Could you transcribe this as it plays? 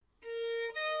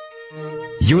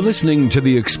You're listening to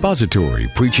the expository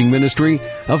preaching ministry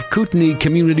of Kootenai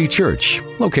Community Church,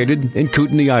 located in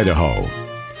Kootenai, Idaho.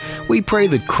 We pray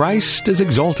that Christ is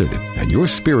exalted and your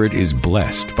spirit is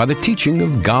blessed by the teaching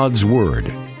of God's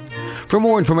Word. For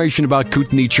more information about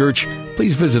Kootenai Church,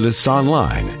 please visit us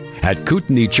online at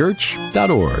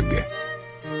kootenaichurch.org.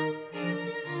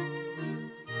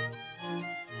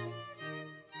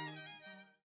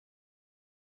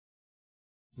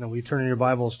 Now we turn in your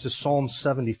Bibles to Psalm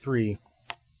 73.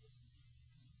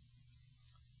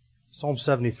 Psalm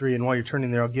 73, and while you're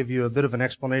turning there, I'll give you a bit of an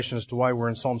explanation as to why we're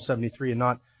in Psalm 73 and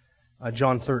not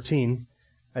John 13.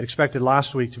 I'd expected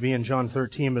last week to be in John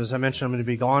 13, but as I mentioned, I'm going to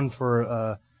be gone for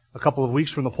a couple of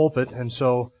weeks from the pulpit, and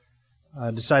so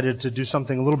I decided to do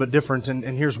something a little bit different, and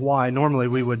here's why. Normally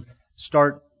we would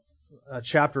start a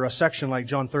chapter, a section like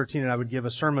John 13, and I would give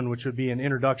a sermon which would be an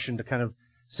introduction to kind of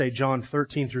say John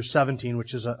 13 through 17,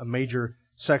 which is a major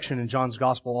section in John's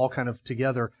Gospel, all kind of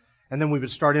together. And then we would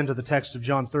start into the text of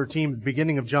John 13. The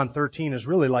beginning of John 13 is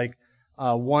really like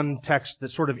one text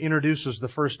that sort of introduces the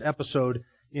first episode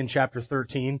in chapter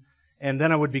 13. And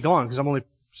then I would be gone because I'm only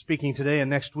speaking today and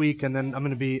next week, and then I'm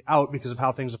going to be out because of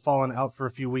how things have fallen out for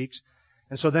a few weeks.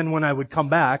 And so then when I would come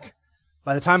back,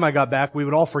 by the time I got back, we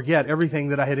would all forget everything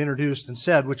that I had introduced and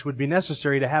said, which would be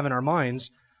necessary to have in our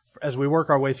minds as we work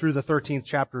our way through the 13th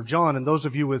chapter of John. And those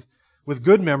of you with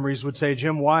good memories would say,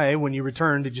 Jim, why, when you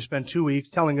returned, did you spend 2 weeks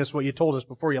telling us what you told us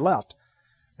before you left?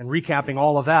 And recapping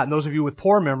all of that. And those of you with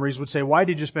poor memories would say, why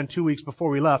did you spend 2 weeks before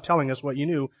we left telling us what you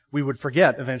knew? We would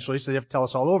forget eventually, so you have to tell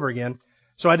us all over again.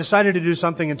 So I decided to do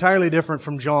something entirely different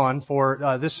from John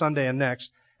for this Sunday and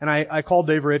next. And I called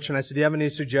Dave Rich and I said, do you have any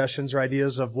suggestions or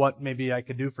ideas of what maybe I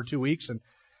could do for 2 weeks? And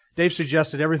Dave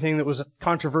suggested everything that was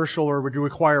controversial or would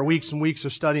require weeks and weeks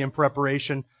of study and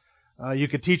preparation. You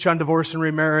could teach on divorce and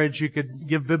remarriage. You could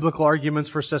give biblical arguments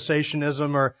for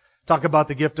cessationism, or talk about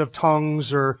the gift of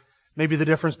tongues, or maybe the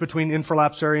difference between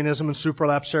infralapsarianism and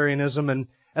supralapsarianism. And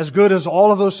as good as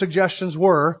all of those suggestions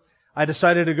were, I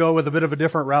decided to go with a bit of a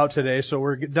different route today. So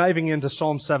we're diving into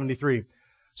Psalm 73.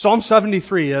 Psalm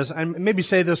 73 is, and maybe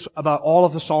say this about all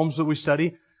of the Psalms that we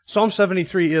study, Psalm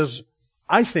 73 is,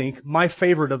 I think, my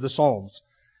favorite of the Psalms.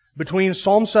 Between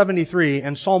Psalm 73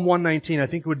 and Psalm 119, I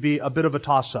think it would be a bit of a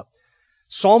toss-up.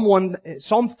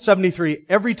 Psalm 73,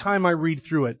 every time I read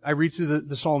through it, I read through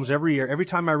the Psalms every year. Every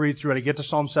time I read through it, I get to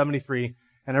Psalm 73,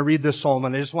 and I read this Psalm,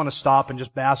 and I just want to stop and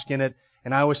just bask in it.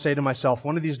 And I always say to myself,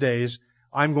 one of these days,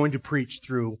 I'm going to preach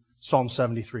through Psalm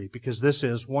 73, because this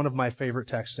is one of my favorite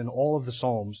texts in all of the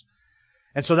Psalms.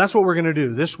 And so that's what we're going to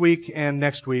do. This week and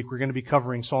next week, we're going to be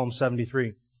covering Psalm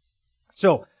 73.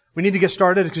 So, we need to get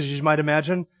started, because as you might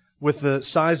imagine, with the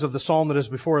size of the Psalm that is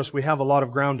before us, we have a lot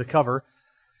of ground to cover.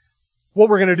 What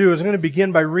we're going to do is I'm going to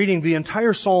begin by reading the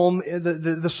entire Psalm,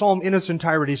 the Psalm in its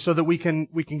entirety, so that we can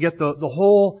get the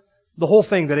whole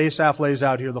thing that Asaph lays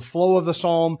out here, the flow of the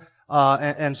Psalm,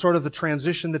 and sort of the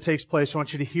transition that takes place. I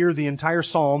want you to hear the entire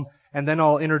Psalm, and then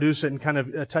I'll introduce it and kind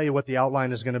of tell you what the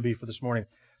outline is going to be for this morning.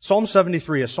 Psalm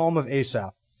 73, a Psalm of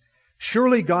Asaph.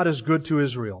 Surely God is good to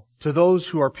Israel, to those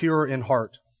who are pure in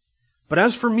heart. But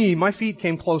as for me, my feet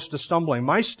came close to stumbling.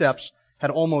 My steps had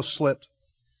almost slipped.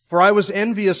 For I was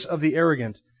envious of the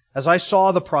arrogant, as I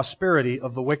saw the prosperity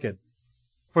of the wicked.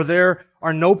 For there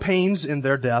are no pains in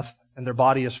their death, and their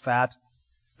body is fat.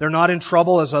 They're not in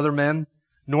trouble as other men,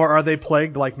 nor are they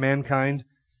plagued like mankind.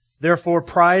 Therefore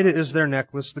pride is their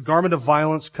necklace, the garment of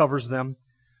violence covers them.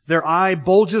 Their eye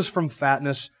bulges from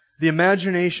fatness, the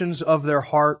imaginations of their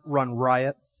heart run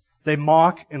riot. They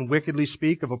mock and wickedly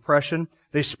speak of oppression.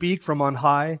 They speak from on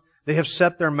high. They have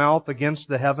set their mouth against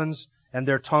the heavens, and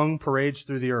their tongue parades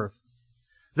through the earth.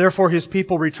 Therefore His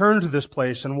people return to this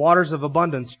place, and waters of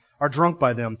abundance are drunk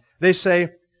by them. They say,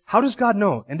 how does God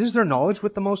know? And is there knowledge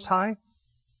with the Most High?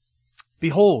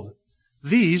 Behold,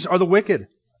 these are the wicked,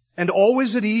 and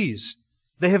always at ease.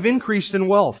 They have increased in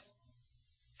wealth.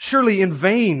 Surely in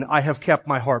vain I have kept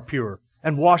my heart pure,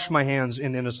 and washed my hands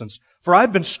in innocence. For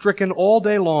I've been stricken all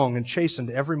day long, and chastened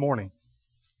every morning.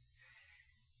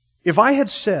 If I had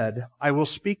said, I will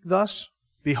speak thus,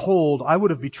 behold, I would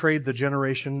have betrayed the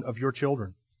generation of your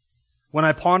children. When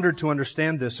I pondered to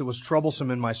understand this, it was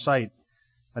troublesome in my sight,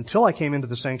 until I came into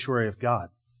the sanctuary of God.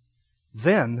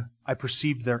 Then I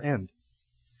perceived their end.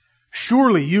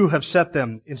 Surely you have set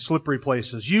them in slippery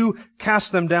places. You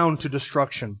cast them down to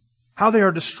destruction. How they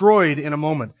are destroyed in a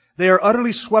moment. They are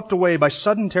utterly swept away by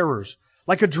sudden terrors.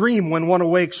 Like a dream when one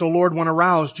awakes, O Lord, when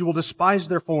aroused, you will despise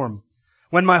their form.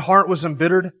 When my heart was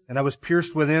embittered and I was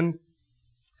pierced within,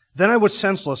 then I was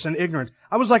senseless and ignorant.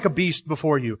 I was like a beast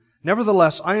before you.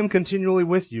 Nevertheless, I am continually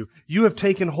with you. You have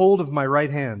taken hold of my right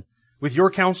hand. With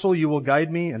your counsel you will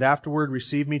guide me, and afterward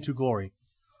receive me to glory.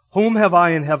 Whom have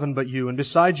I in heaven but you? And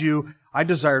besides you, I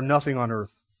desire nothing on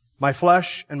earth. My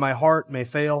flesh and my heart may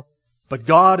fail, but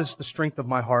God is the strength of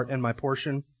my heart and my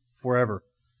portion forever.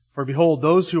 For behold,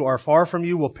 those who are far from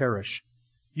you will perish.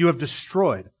 You have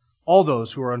destroyed all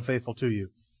those who are unfaithful to you.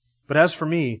 But as for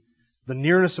me, the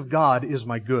nearness of God is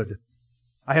my good.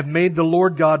 I have made the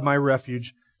Lord God my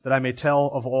refuge, that I may tell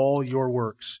of all your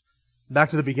works.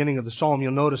 Back to the beginning of the psalm,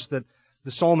 you'll notice that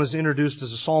the psalm is introduced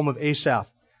as a psalm of Asaph.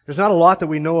 There's not a lot that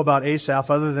we know about Asaph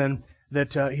other than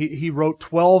that he wrote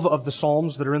 12 of the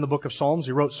psalms that are in the book of Psalms.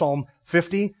 He wrote Psalm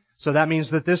 50, so that means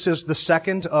that this is the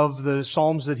second of the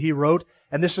psalms that he wrote,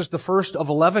 and this is the first of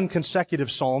 11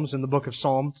 consecutive psalms in the book of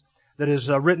Psalms that is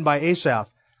written by Asaph.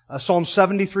 Psalm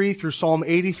 73 through Psalm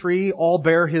 83 all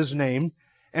bear his name.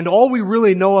 And all we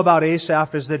really know about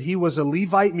Asaph is that he was a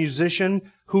Levite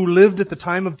musician who lived at the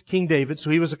time of King David, so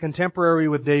he was a contemporary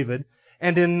with David.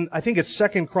 And in, I think it's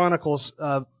 2 Chronicles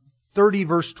 30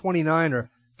 verse 29 or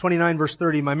 29 verse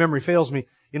 30, my memory fails me,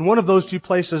 in one of those two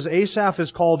places, Asaph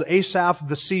is called Asaph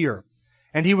the seer.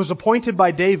 And he was appointed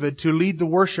by David to lead the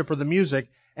worship or the music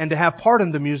and to have part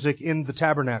in the music in the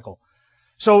tabernacle.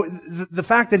 So the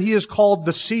fact that he is called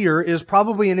the seer is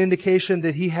probably an indication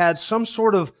that he had some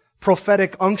sort of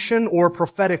prophetic unction or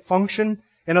prophetic function.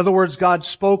 In other words, God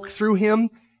spoke through him,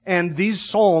 and these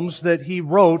psalms that he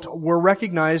wrote were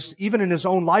recognized even in his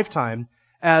own lifetime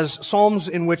as psalms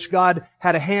in which God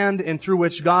had a hand and through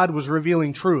which God was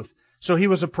revealing truth. So he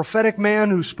was a prophetic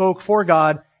man who spoke for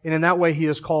God, and in that way he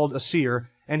is called a seer,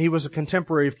 and he was a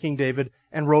contemporary of King David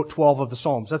and wrote 12 of the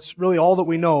psalms. That's really all that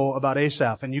we know about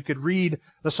Asaph, and you could read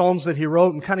the psalms that he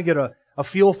wrote and kind of get a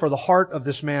feel for the heart of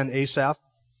this man Asaph.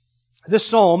 This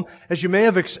psalm, as you may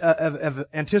have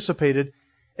anticipated,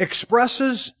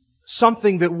 expresses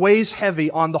something that weighs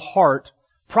heavy on the heart,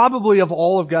 probably of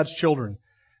all of God's children.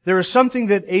 There is something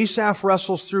that Asaph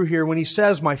wrestles through here when he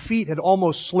says, my feet had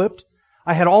almost slipped.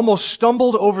 I had almost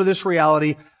stumbled over this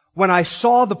reality when I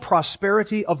saw the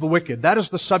prosperity of the wicked. That is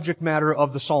the subject matter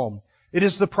of the psalm. It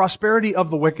is the prosperity of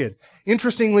the wicked.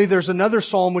 Interestingly, there's another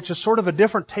psalm which is sort of a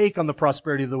different take on the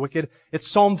prosperity of the wicked. It's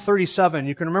Psalm 37.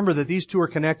 You can remember that these two are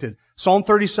connected. Psalm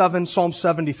 37, Psalm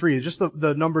 73. Just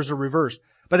the numbers are reversed.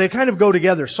 But they kind of go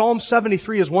together. Psalm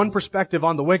 73 is one perspective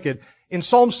on the wicked. In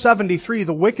Psalm 73,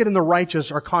 the wicked and the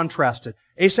righteous are contrasted.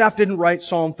 Asaph didn't write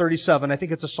Psalm 37. I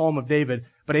think it's a psalm of David.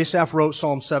 But Asaph wrote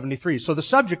Psalm 73. So the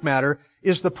subject matter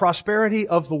is the prosperity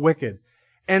of the wicked.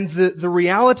 And the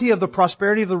reality of the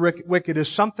prosperity of the wicked is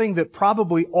something that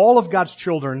probably all of God's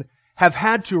children have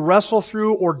had to wrestle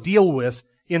through or deal with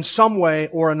in some way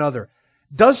or another.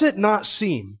 Does it not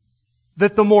seem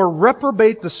that the more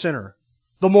reprobate the sinner,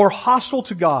 the more hostile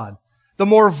to God, the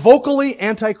more vocally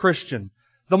anti-Christian,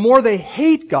 the more they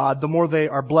hate God, the more they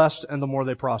are blessed and the more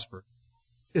they prosper?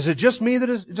 Is it just me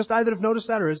just I that have noticed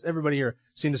that, or has everybody here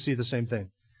seem to see the same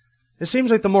thing? It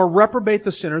seems like the more reprobate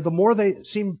the sinner, the more they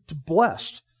seem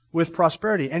blessed with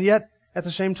prosperity. And yet, at the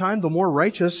same time, the more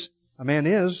righteous a man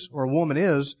is, or a woman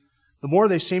is, the more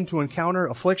they seem to encounter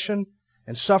affliction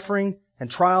and suffering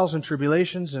and trials and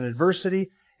tribulations and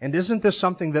adversity. And isn't this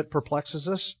something that perplexes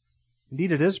us?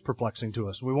 Indeed, it is perplexing to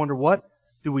us. We wonder, what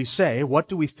do we say, what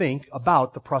do we think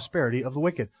about the prosperity of the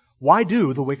wicked? Why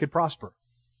do the wicked prosper?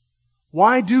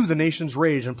 Why do the nations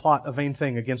rage and plot a vain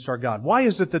thing against our God? Why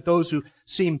is it that those who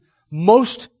seem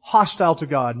most hostile to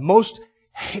God, most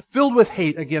filled with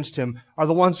hate against Him, are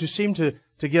the ones who seem to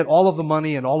get all of the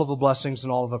money and all of the blessings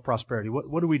and all of the prosperity?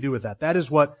 What do we do with that? That is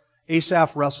what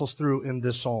Asaph wrestles through in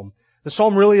this psalm. The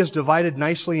psalm really is divided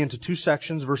nicely into two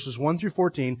sections, verses 1 through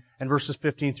 14 and verses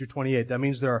 15 through 28. That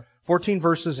means there are 14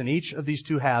 verses in each of these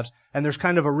two halves, and there's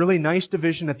kind of a really nice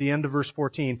division at the end of verse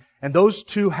 14, and those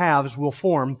two halves will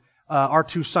form our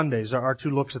two Sundays, our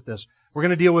two looks at this. We're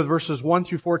going to deal with verses 1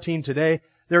 through 14 today.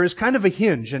 There is kind of a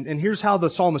hinge, and here's how the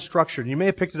psalm is structured. You may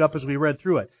have picked it up as we read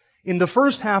through it. In the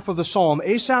first half of the psalm,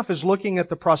 Asaph is looking at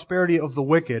the prosperity of the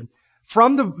wicked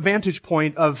from the vantage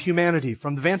point of humanity,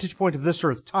 from the vantage point of this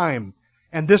earth, time,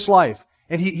 and this life.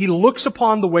 And he looks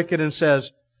upon the wicked and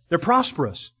says, they're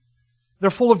prosperous. They're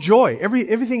full of joy.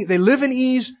 Everything, they live in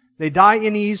ease, they die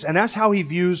in ease, and that's how he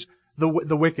views the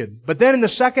wicked. But then in the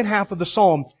second half of the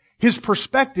psalm, his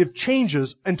perspective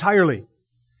changes entirely.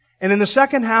 And in the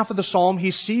second half of the psalm, he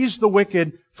sees the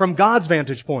wicked from God's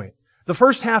vantage point. The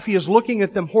first half he is looking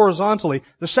at them horizontally.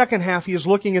 The second half he is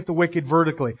looking at the wicked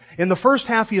vertically. In the first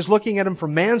half he is looking at them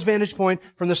from man's vantage point,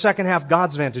 from the second half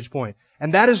God's vantage point.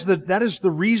 And that is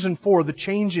the reason for the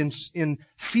change in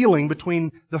feeling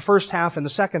between the first half and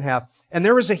the second half. And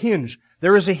there is a hinge.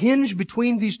 There is a hinge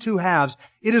between these two halves.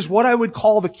 It is what I would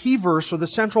call the key verse or the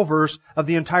central verse of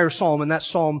the entire psalm, and that's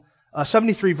Psalm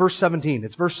 73, verse 17.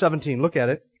 It's verse 17. Look at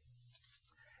it.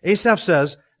 Asaph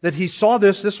says that he saw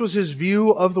this was his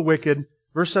view of the wicked,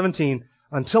 verse 17,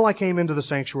 until I came into the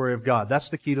sanctuary of God. That's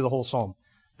the key to the whole psalm.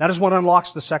 That is what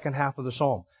unlocks the second half of the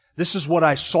psalm. This is what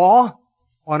I saw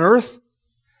on earth.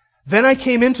 Then I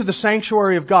came into the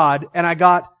sanctuary of God, and I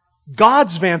got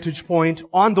God's vantage point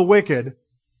on the wicked,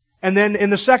 and then in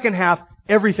the second half,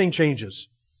 everything changes.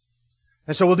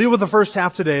 And so we'll deal with the first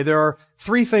half today. There are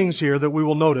three things here that we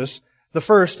will notice. The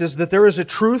first is that there is a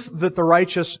truth that the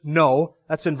righteous know.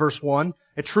 That's in verse 1.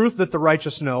 A truth that the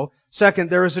righteous know. Second,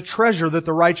 there is a treasure that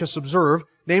the righteous observe,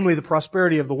 namely the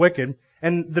prosperity of the wicked.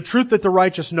 And the truth that the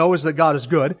righteous know is that God is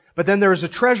good. But then there is a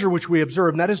treasure which we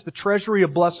observe, and that is the treasury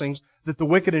of blessings that the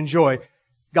wicked enjoy.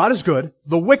 God is good.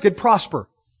 The wicked prosper.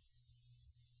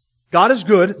 God is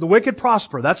good. The wicked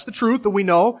prosper. That's the truth that we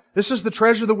know. This is the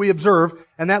treasure that we observe.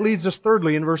 And that leads us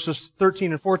thirdly in verses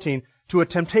 13 and 14 to a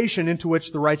temptation into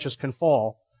which the righteous can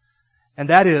fall. And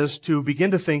that is to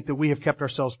begin to think that we have kept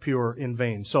ourselves pure in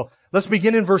vain. So let's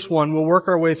begin in verse 1. We'll work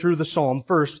our way through the psalm.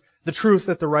 First, the truth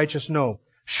that the righteous know.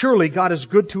 Surely God is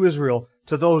good to Israel,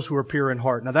 to those who are pure in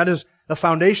heart. Now that is the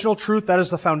foundational truth. That is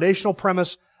the foundational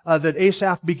premise that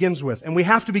Asaph begins with. And we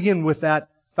have to begin with that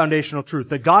foundational truth.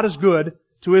 That God is good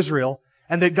to Israel,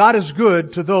 and that God is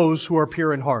good to those who are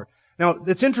pure in heart. Now,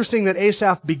 it's interesting that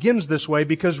Asaph begins this way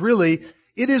because really,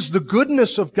 it is the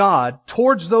goodness of God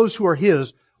towards those who are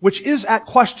His, which is at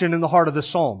question in the heart of the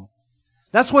psalm.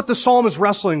 That's what the psalm is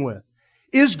wrestling with.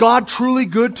 Is God truly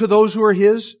good to those who are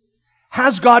His?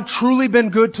 Has God truly been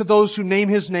good to those who name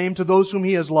His name, to those whom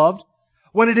He has loved?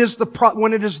 When it is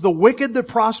the wicked that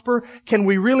prosper, can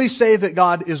we really say that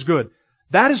God is good?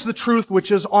 That is the truth which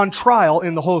is on trial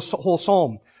in the whole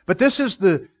psalm. But this is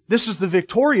the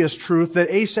victorious truth that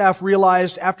Asaph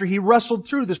realized after he wrestled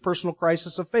through this personal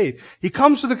crisis of faith. He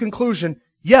comes to the conclusion,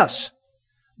 yes,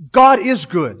 God is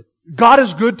good. God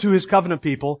is good to His covenant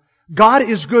people. God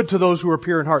is good to those who are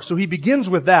pure in heart. So he begins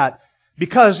with that,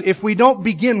 because if we don't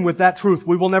begin with that truth,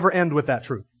 we will never end with that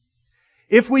truth.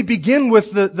 If we begin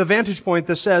with the vantage point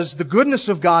that says the goodness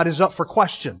of God is up for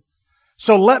question,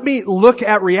 so let me look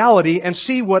at reality and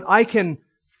see what I can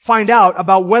find out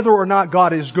about whether or not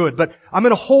God is good. But I'm going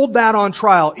to hold that on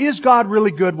trial. Is God really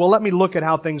good? Well, let me look at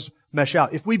how things mesh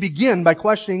out. If we begin by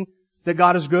questioning that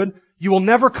God is good, you will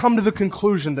never come to the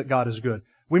conclusion that God is good.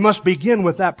 We must begin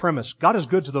with that premise. God is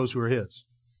good to those who are His.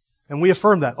 And we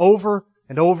affirm that over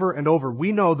and over and over.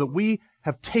 We know that we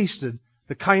have tasted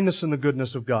the kindness and the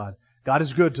goodness of God. God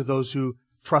is good to those who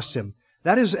trust Him.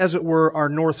 That is, as it were, our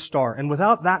North Star. And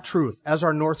without that truth as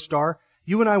our North Star,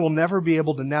 you and I will never be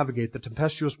able to navigate the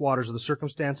tempestuous waters of the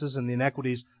circumstances and the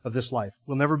inequities of this life.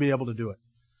 We'll never be able to do it.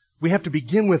 We have to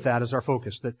begin with that as our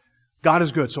focus, that God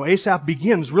is good. So Asaph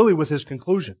begins really with his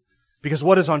conclusion, because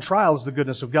what is on trial is the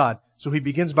goodness of God. So he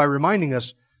begins by reminding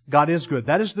us God is good.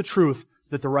 That is the truth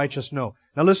that the righteous know.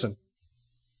 Now listen,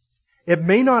 it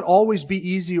may not always be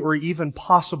easy or even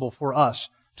possible for us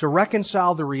to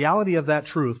reconcile the reality of that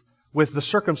truth with the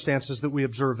circumstances that we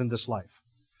observe in this life.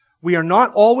 We are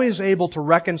not always able to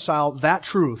reconcile that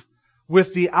truth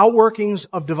with the outworkings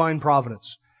of divine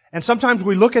providence. And sometimes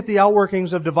we look at the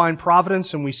outworkings of divine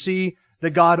providence and we see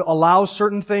that God allows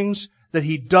certain things, that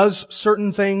He does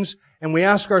certain things, and we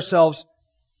ask ourselves,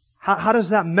 how does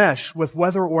that mesh with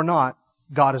whether or not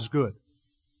God is good?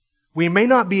 We may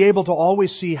not be able to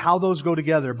always see how those go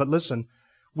together, but listen,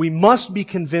 we must be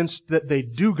convinced that they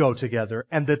do go together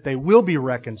and that they will be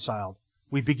reconciled.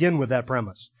 We begin with that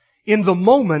premise. In the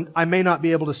moment, I may not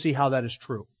be able to see how that is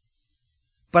true.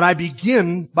 But I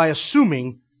begin by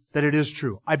assuming that it is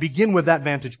true. I begin with that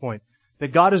vantage point,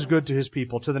 that God is good to His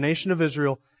people, to the nation of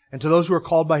Israel, and to those who are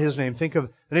called by His name. Think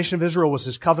of the nation of Israel was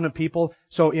His covenant people.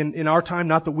 So in our time,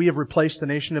 not that we have replaced the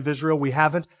nation of Israel, we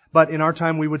haven't, but in our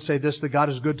time we would say this, that God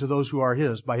is good to those who are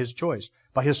His, by His choice,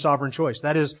 by His sovereign choice.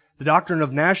 That is the doctrine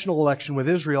of national election with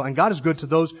Israel, and God is good to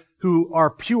those who are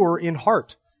pure in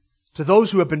heart, to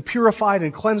those who have been purified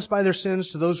and cleansed by their sins,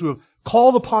 to those who have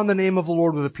called upon the name of the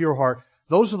Lord with a pure heart.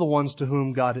 Those are the ones to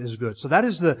whom God is good. So that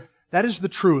is the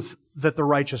truth that the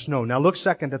righteous know. Now look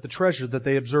second at the treasure that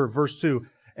they observe. Verse 2.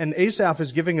 And Asaph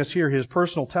is giving us here his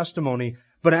personal testimony.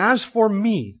 But as for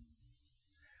me,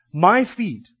 my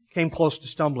feet came close to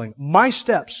stumbling. My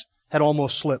steps had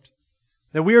almost slipped.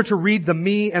 Now we are to read the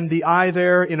me and the I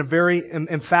there in a very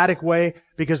emphatic way,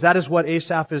 because that is what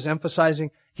Asaph is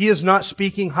emphasizing. He is not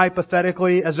speaking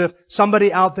hypothetically as if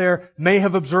somebody out there may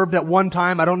have observed at one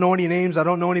time. I don't know any names. I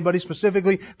don't know anybody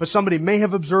specifically, but somebody may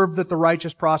have observed that the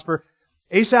righteous prosper.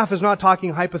 Asaph is not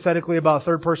talking hypothetically about a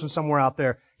third person somewhere out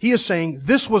there. He is saying,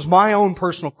 this was my own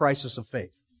personal crisis of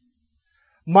faith.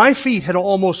 My feet had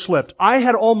almost slipped. I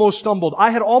had almost stumbled.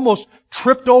 I had almost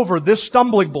tripped over this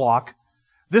stumbling block,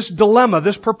 this dilemma,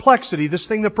 this perplexity, this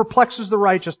thing that perplexes the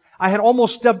righteous. I had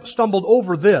almost stumbled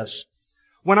over this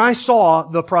when I saw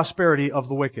the prosperity of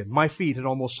the wicked. My feet had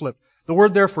almost slipped. The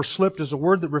word there for slipped is a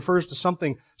word that refers to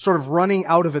something sort of running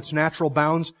out of its natural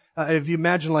bounds. If you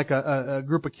imagine like a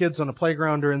group of kids on a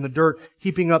playground or in the dirt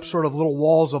heaping up sort of little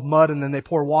walls of mud, and then they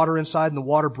pour water inside and the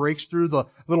water breaks through the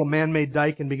little man-made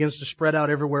dike and begins to spread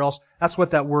out everywhere else. That's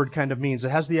what that word kind of means.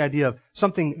 It has the idea of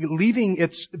something leaving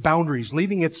its boundaries,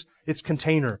 leaving its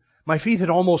container. My feet had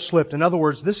almost slipped. In other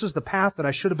words, this is the path that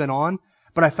I should have been on.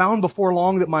 But I found before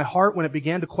long that my heart, when it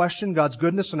began to question God's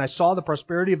goodness and I saw the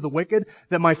prosperity of the wicked,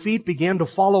 that my feet began to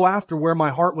follow after where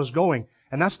my heart was going.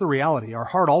 And that's the reality. Our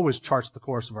heart always charts the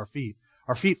course of our feet.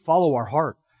 Our feet follow our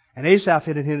heart. And Asaph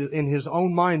had in his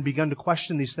own mind begun to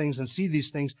question these things and see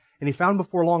these things, and he found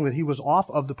before long that he was off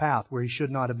of the path where he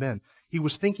should not have been. He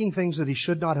was thinking things that he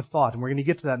should not have thought, and we're going to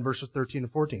get to that in verses 13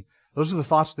 and 14. Those are the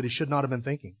thoughts that he should not have been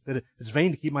thinking. That it's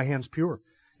vain to keep my hands pure.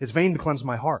 It's vain to cleanse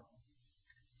my heart.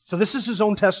 So this is his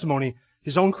own testimony,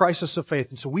 his own crisis of faith.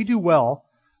 And so we do well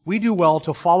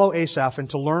to follow Asaph and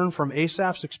to learn from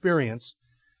Asaph's experience,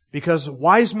 because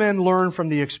wise men learn from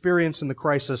the experience and the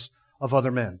crisis of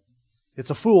other men.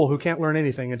 It's a fool who can't learn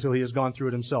anything until he has gone through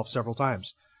it himself several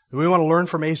times. And we want to learn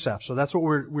from Asaph, so that's what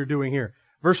we're doing here.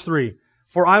 Verse 3,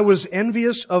 "For I was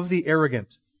envious of the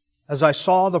arrogant, as I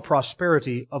saw the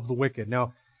prosperity of the wicked."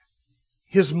 Now,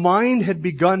 his mind had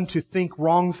begun to think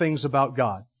wrong things about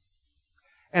God.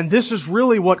 And this is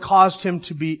really what caused him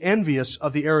to be envious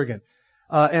of the arrogant.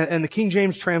 And the King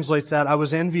James translates that, "I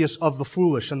was envious of the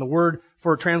foolish." And the word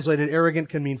for translated arrogant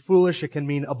can mean foolish. It can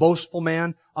mean a boastful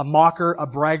man, a mocker, a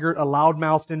braggart, a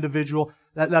loudmouthed individual.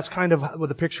 That's kind of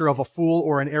with a picture of a fool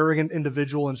or an arrogant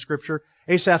individual in Scripture.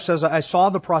 Asaph says, "I saw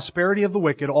the prosperity of the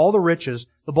wicked, all the riches,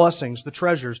 the blessings, the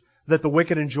treasures that the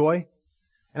wicked enjoy,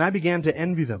 and I began to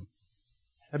envy them."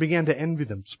 I began to envy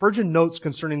them. Spurgeon notes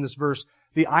concerning this verse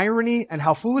the irony and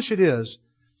how foolish it is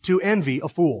to envy a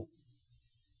fool.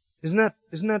 Isn't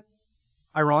that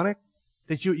ironic?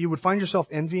 That you would find yourself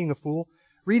envying a fool?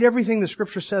 Read everything the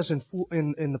Scripture says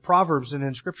in the Proverbs and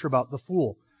in Scripture about the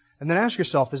fool. And then ask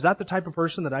yourself, is that the type of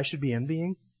person that I should be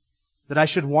envying? That I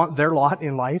should want their lot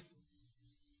in life?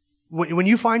 When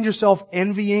you find yourself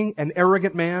envying an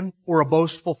arrogant man or a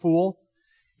boastful fool,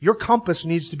 your compass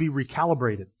needs to be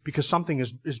recalibrated because something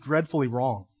is dreadfully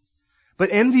wrong. But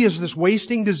envy is this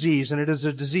wasting disease, and it is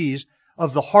a disease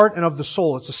of the heart and of the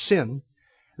soul. It's a sin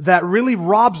that really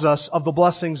robs us of the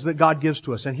blessings that God gives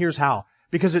to us. And here's how.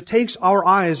 Because it takes our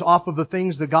eyes off of the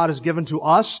things that God has given to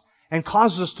us and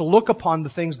causes us to look upon the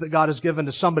things that God has given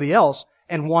to somebody else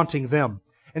and wanting them.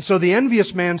 And so the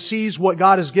envious man sees what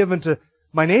God has given to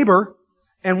my neighbor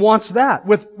and wants that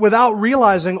without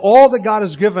realizing all that God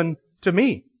has given to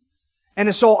me.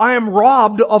 And so I am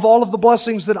robbed of all of the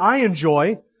blessings that I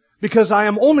enjoy because I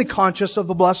am only conscious of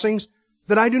the blessings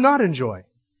that I do not enjoy.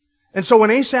 And so when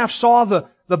Asaph saw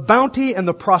the bounty and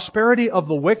the prosperity of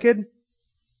the wicked,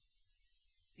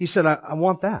 he said, I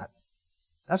want that.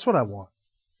 That's what I want.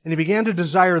 And he began to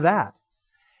desire that.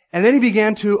 And then he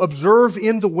began to observe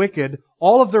in the wicked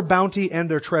all of their bounty and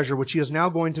their treasure, which he is now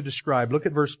going to describe. Look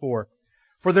at verse 4.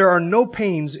 "For there are no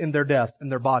pains in their death,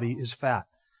 and their body is fat."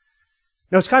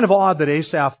 Now it's kind of odd that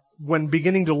Asaph, when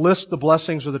beginning to list the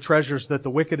blessings or the treasures that the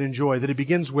wicked enjoy, that he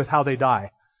begins with how they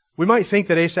die. We might think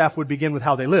that Asaph would begin with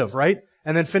how they live, right?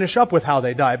 And then finish up with how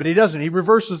they die. But he doesn't. He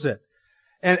reverses it.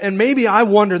 And maybe I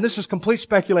wonder, and this is complete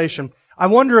speculation, I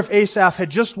wonder if Asaph had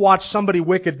just watched somebody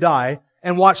wicked die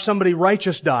and watched somebody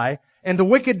righteous die, and the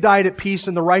wicked died at peace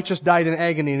and the righteous died in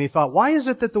agony, and he thought, why is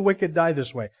it that the wicked die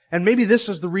this way? And maybe this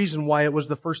is the reason why it was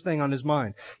the first thing on his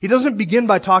mind. He doesn't begin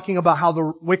by talking about how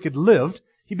the wicked lived.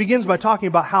 He begins by talking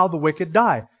about how the wicked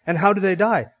die. And how do they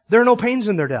die? There are no pains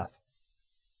in their death.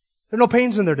 There are no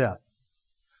pains in their death.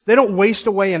 They don't waste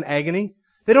away in agony.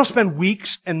 They don't spend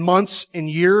weeks and months and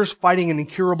years fighting an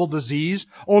incurable disease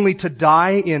only to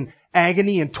die in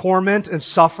agony and torment and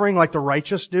suffering like the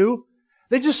righteous do.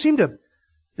 They just seem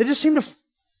to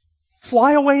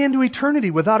fly away into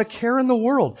eternity without a care in the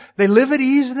world. They live at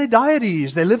ease and they die at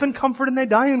ease. They live in comfort and they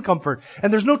die in comfort.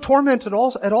 And there's no torment at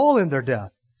all in their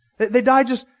death. They die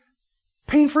just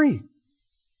pain-free.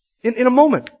 In a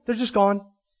moment. They're just gone.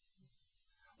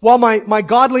 while my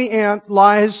godly aunt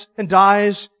lies and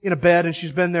dies in a bed, and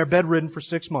she's been there bedridden for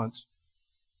 6 months.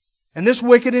 And this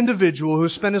wicked individual who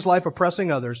has spent his life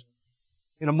oppressing others,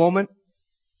 in a moment,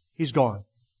 he's gone.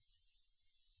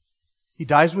 He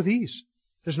dies with ease.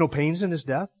 There's no pains in his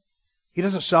death. He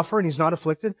doesn't suffer and he's not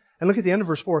afflicted. And look at the end of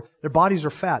verse 4. Their bodies are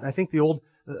fat. I think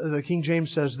the King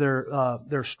James says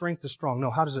their strength is strong. No,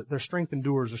 how does it? Their strength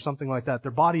endures or something like that.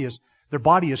 Their body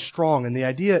is strong. And the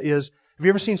idea is, have you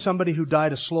ever seen somebody who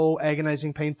died a slow,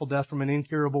 agonizing, painful death from an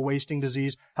incurable wasting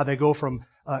disease? How they go from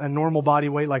a normal body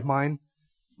weight like mine.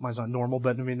 Mine's not normal,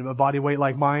 but I mean a body weight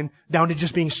like mine, down to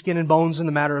just being skin and bones in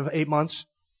the matter of 8 months.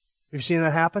 Have you seen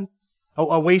that happen?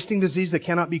 A wasting disease that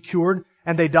cannot be cured,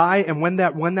 and they die, and when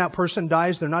that person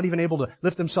dies, they're not even able to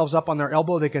lift themselves up on their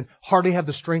elbow. They can hardly have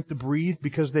the strength to breathe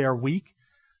because they are weak.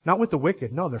 Not with the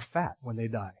wicked. No, they're fat when they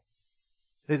die.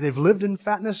 They've lived in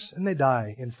fatness, and they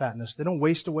die in fatness. They don't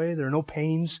waste away. There are no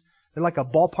pains. They're like a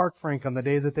ballpark frank on the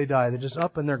day that they die. They're just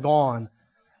up and they're gone.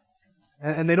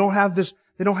 And they don't have this,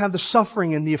 they don't have the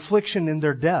suffering and the affliction in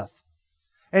their death.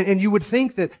 And you would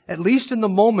think that at least in the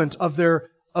moment of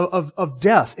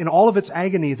death, in all of its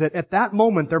agony, that at that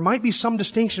moment there might be some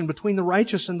distinction between the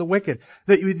righteous and the wicked.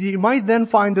 That you might then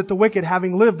find that the wicked,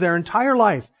 having lived their entire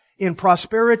life in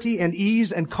prosperity and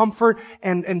ease and comfort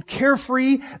and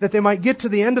carefree, that they might get to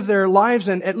the end of their lives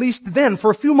and at least then,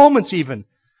 for a few moments even,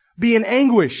 be in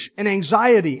anguish and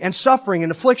anxiety and suffering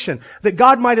and affliction, that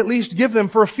God might at least give them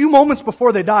for a few moments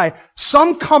before they die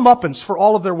some comeuppance for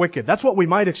all of their wicked. That's what we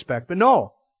might expect, but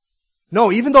no.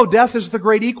 No, even though death is the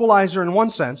great equalizer in one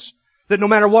sense, that no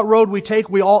matter what road we take,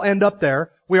 we all end up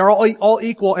there. We are all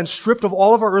equal and stripped of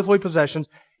all of our earthly possessions.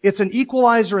 It's an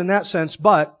equalizer in that sense,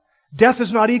 but death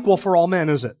is not equal for all men,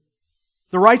 is it?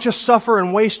 The righteous suffer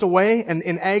and waste away and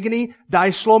in agony,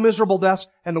 die slow, miserable deaths,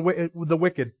 and the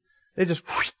wicked, they just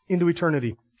into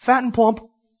eternity. Fat and plump.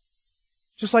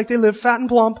 Just like they live, fat and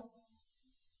plump.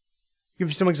 Give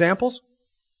you some examples.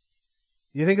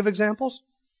 You think of examples?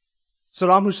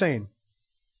 Saddam Hussein.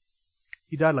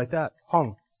 He died like that,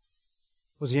 hung.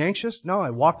 Was he anxious? No,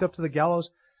 I walked up to the gallows,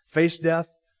 faced death,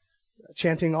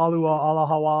 chanting Allahu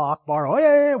Akbar, oh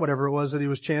yeah, whatever it was that he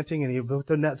was chanting, and he put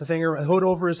the hood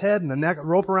over his head and the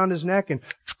rope around his neck, and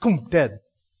dead.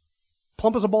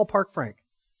 Plump as a ballpark frank.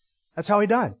 That's how he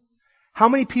died. How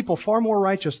many people far more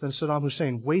righteous than Saddam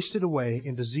Hussein wasted away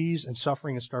in disease and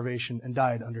suffering and starvation and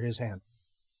died under his hand?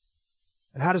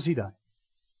 And how does he die?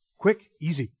 Quick,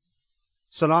 easy.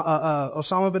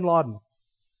 Osama bin Laden.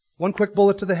 One quick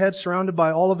bullet to the head, surrounded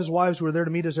by all of his wives who were there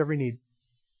to meet his every need.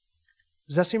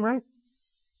 Does that seem right?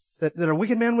 That a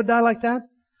wicked man would die like that?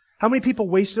 How many people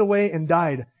wasted away and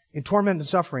died in torment and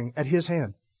suffering at his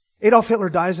hand? Adolf Hitler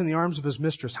dies in the arms of his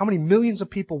mistress. How many millions of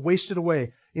people wasted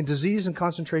away in disease and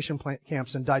concentration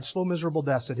camps and died slow, miserable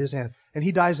deaths at his hand? And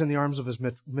he dies in the arms of his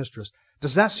mistress.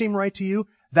 Does that seem right to you?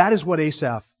 That is what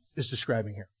Asaph is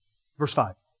describing here. Verse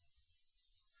 5.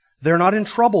 They're not in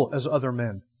trouble as other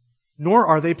men, nor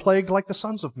are they plagued like the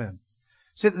sons of men.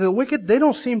 See, the wicked, they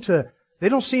don't seem to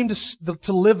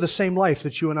live the same life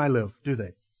that you and I live, do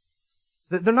they?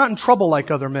 They're not in trouble like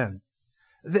other men.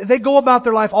 They go about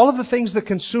their life, all of the things that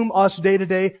consume us day to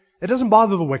day, it doesn't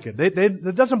bother the wicked.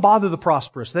 It doesn't bother the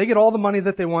prosperous. They get all the money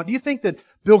that they want. Do you think that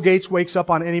Bill Gates wakes up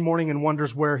on any morning and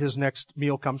wonders where his next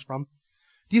meal comes from?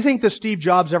 Do you think that Steve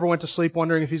Jobs ever went to sleep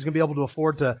wondering if he's going to be able to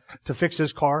afford to fix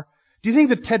his car? Do you think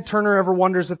that Ted Turner ever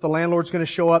wonders if the landlord's going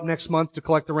to show up next month to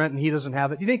collect the rent and he doesn't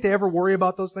have it? Do you think they ever worry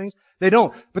about those things? They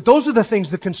don't. But those are the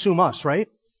things that consume us, right?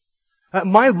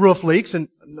 My roof leaks, and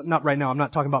not right now, I'm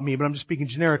not talking about me, but I'm just speaking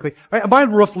generically. Right? My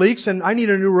roof leaks, and I need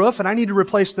a new roof, and I need to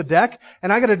replace the deck,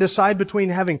 and I got to decide between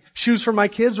having shoes for my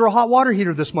kids or a hot water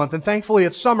heater this month. And thankfully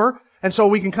it's summer, and so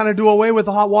we can kind of do away with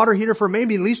the hot water heater for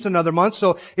maybe at least another month.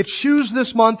 So it's shoes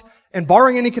this month, and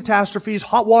barring any catastrophes,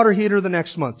 hot water heater the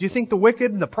next month. Do you think the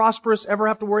wicked and the prosperous ever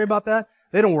have to worry about that?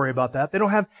 They don't worry about that.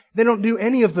 They don't do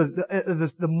any of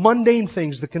the mundane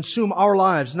things that consume our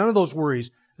lives. None of those worries.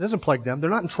 It doesn't plague them. They're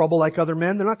not in trouble like other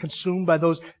men. They're not consumed by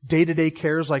those day-to-day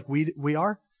cares like we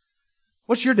are.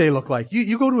 What's your day look like?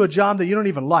 You go to a job that you don't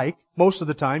even like most of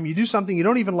the time. You do something you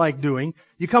don't even like doing.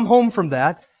 You come home from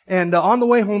that, and on the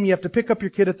way home you have to pick up your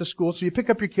kid at the school. So you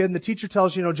pick up your kid, and the teacher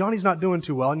tells you, Johnny's not doing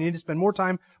too well, and you need to spend more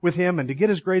time with him and to get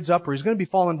his grades up, or he's going to be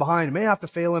falling behind. You may have to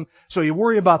fail him. So you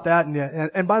worry about that.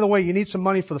 And by the way, you need some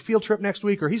money for the field trip next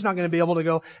week, or he's not going to be able to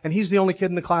go, and he's the only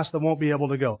kid in the class that won't be able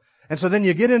to go. And so then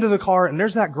you get into the car and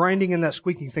there's that grinding and that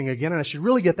squeaking thing again, and I should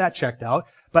really get that checked out.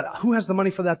 But who has the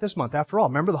money for that this month? After all,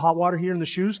 remember the hot water heater and the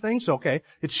shoes thing? So okay,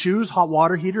 it's shoes, hot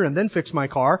water heater, and then fix my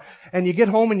car. And you get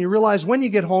home and you realize when you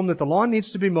get home that the lawn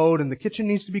needs to be mowed and the kitchen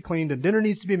needs to be cleaned and dinner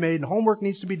needs to be made and homework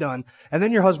needs to be done. And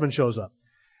then your husband shows up.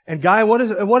 And guy, what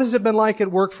has it been like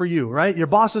at work for you, right? Your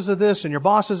bosses are this and your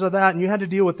bosses are that, and you had to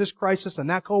deal with this crisis and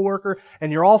that coworker,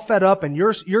 and you're all fed up, and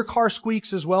your car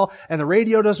squeaks as well, and the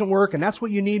radio doesn't work, and that's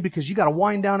what you need because you got to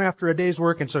wind down after a day's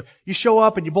work. And so you show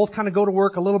up and you both kind of go to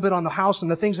work a little bit on the house and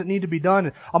the things that need to be done.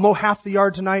 And I'll mow half the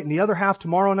yard tonight and the other half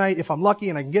tomorrow night if I'm lucky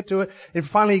and I can get to it. And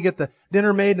finally you get the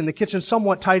dinner made and the kitchen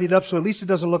somewhat tidied up so at least it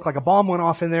doesn't look like a bomb went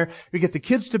off in there. We get the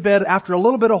kids to bed after a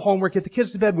little bit of homework, get the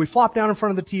kids to bed, we flop down in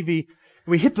front of the TV.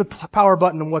 We hit the power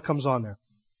button and what comes on there?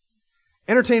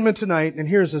 Entertainment tonight, and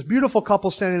here's this beautiful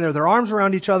couple standing there, their arms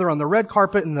around each other on the red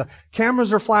carpet, and the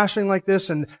cameras are flashing like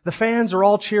this, and the fans are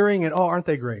all cheering, and oh, aren't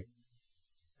they great?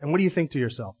 And what do you think to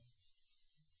yourself?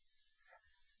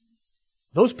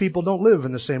 Those people don't live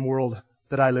in the same world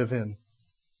that I live in,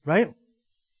 right?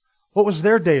 What was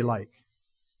their day like?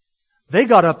 They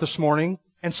got up this morning,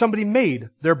 and somebody made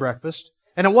their breakfast,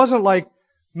 and it wasn't like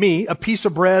me, a piece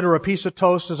of bread or a piece of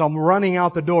toast as I'm running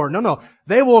out the door. No.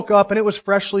 They woke up and it was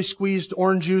freshly squeezed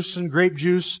orange juice and grape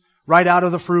juice right out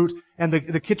of the fruit. And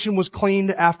the kitchen was cleaned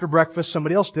after breakfast.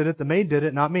 Somebody else did it. The maid did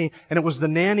it, not me. And it was the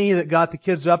nanny that got the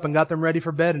kids up and got them ready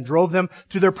for bed and drove them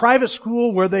to their private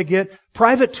school where they get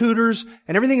private tutors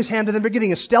and everything is handed to them. They're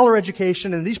getting a stellar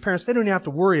education. And these parents, they don't even have to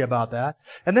worry about that.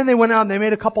 And then they went out and they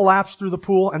made a couple laps through the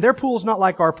pool. And their pool's not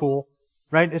like our pool,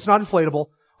 right? It's not inflatable.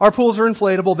 Our pools are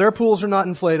inflatable. Their pools are not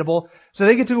inflatable. So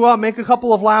they get to go out and make a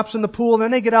couple of laps in the pool, and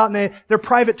then they get out and their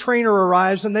private trainer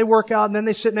arrives and they work out, and then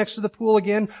they sit next to the pool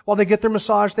again while they get their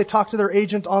massage. They talk to their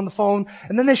agent on the phone,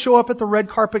 and then they show up at the red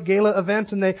carpet gala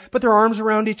event and they put their arms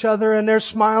around each other and they're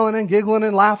smiling and giggling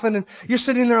and laughing, and you're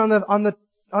sitting there on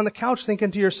the couch thinking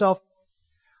to yourself,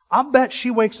 I'll bet she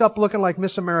wakes up looking like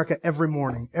Miss America every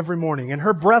morning, and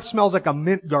her breath smells like a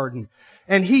mint garden.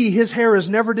 And his hair is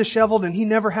never disheveled, and he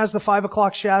never has the 5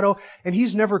 o'clock shadow, and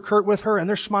he's never curt with her, and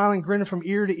they're smiling, grinning from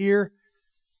ear to ear.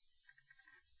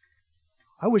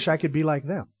 I wish I could be like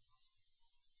them.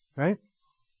 Right?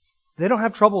 They don't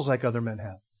have troubles like other men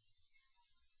have.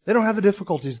 They don't have the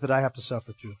difficulties that I have to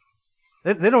suffer through.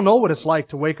 They don't know what it's like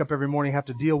to wake up every morning and have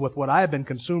to deal with what I have been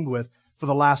consumed with for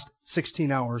the last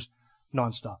 16 hours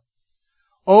nonstop.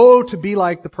 Oh, to be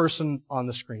like the person on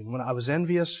the screen. When I was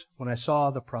envious, when I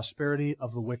saw the prosperity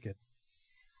of the wicked.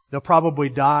 They'll probably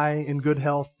die in good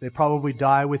health. They probably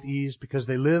die with ease because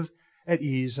they live at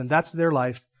ease, and that's their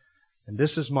life. And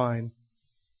this is mine.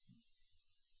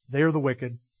 They are the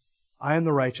wicked. I am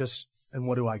the righteous. And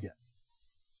what do I get?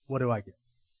 What do I get?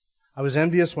 I was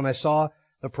envious when I saw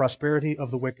the prosperity of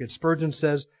the wicked. Spurgeon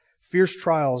says, fierce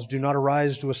trials do not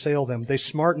arise to assail them. They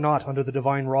smart not under the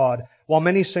divine rod. While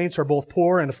many saints are both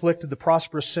poor and afflicted, the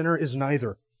prosperous sinner is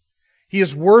neither. He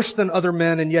is worse than other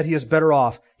men, and yet he is better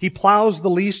off. He plows the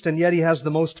least, and yet he has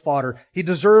the most fodder. He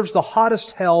deserves the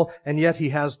hottest hell, and yet he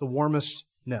has the warmest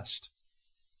nest.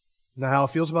 Now how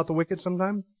it feels about the wicked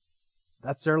sometimes?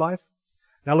 That's their life.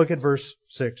 Now look at verse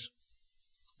 6.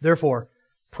 Therefore,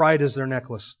 pride is their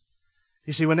necklace.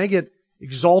 You see, when they get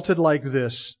exalted like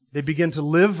this, they begin to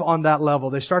live on that level.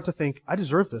 They start to think, I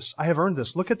deserve this. I have earned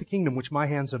this. Look at the kingdom which my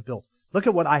hands have built. Look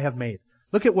at what I have made.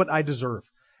 Look at what I deserve.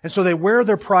 And so they wear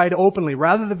their pride openly.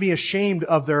 Rather than be ashamed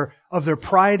of their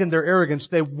pride and their arrogance,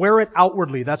 they wear it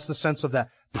outwardly. That's the sense of that.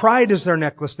 Pride is their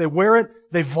necklace. They wear it.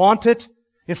 They vaunt it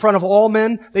in front of all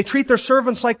men. They treat their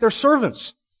servants like their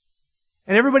servants.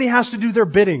 And everybody has to do their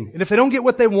bidding. And if they don't get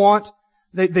what they want,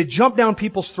 they jump down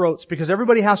people's throats because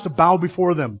everybody has to bow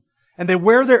before them. And they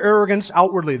wear their arrogance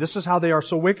outwardly. This is how they are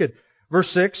so wicked. Verse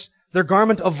 6, their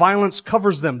garment of violence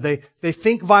covers them. They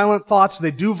think violent thoughts. They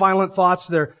do violent thoughts.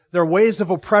 Their ways of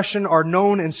oppression are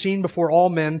known and seen before all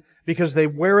men because they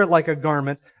wear it like a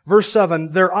garment. Verse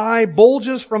 7, their eye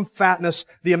bulges from fatness.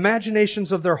 The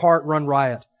imaginations of their heart run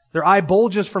riot. Their eye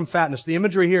bulges from fatness. The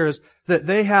imagery here is that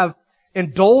they have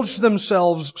indulged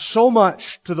themselves so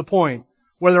much to the point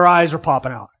where their eyes are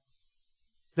popping out.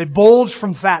 They bulge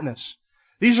from fatness.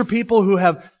 These are people who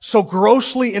have so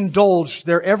grossly indulged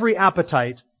their every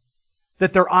appetite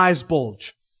that their eyes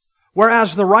bulge.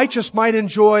 Whereas the righteous might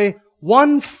enjoy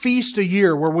one feast a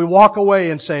year where we walk away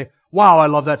and say, wow, I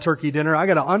love that turkey dinner. I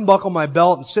got to unbuckle my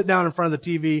belt and sit down in front of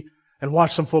the TV and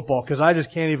watch some football because I just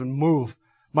can't even move.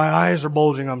 My eyes are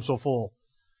bulging. I'm so full.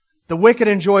 The wicked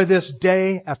enjoy this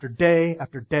day after day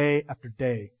after day after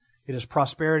day. It is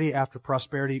prosperity after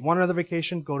prosperity. Want another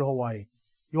vacation? Go to Hawaii.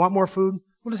 You want more food?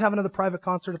 We'll just have another private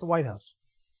concert at the White House.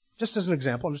 Just as an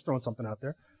example, I'm just throwing something out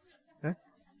there. Okay?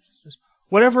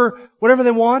 Whatever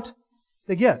they want,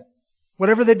 they get.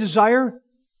 Whatever they desire,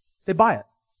 they buy it.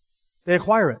 They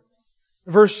acquire it.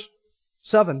 Verse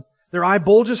 7, their eye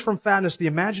bulges from fatness, the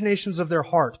imaginations of their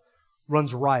heart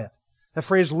runs riot. That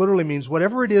phrase literally means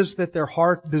whatever it is that their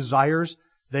heart desires,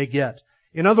 they get.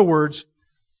 In other words,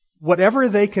 whatever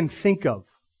they can think of,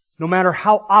 no matter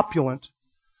how opulent,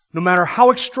 no matter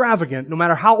how extravagant, no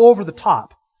matter how over the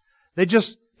top,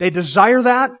 they desire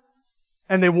that,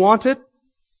 and they want it,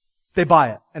 they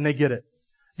buy it, and they get it.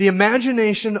 The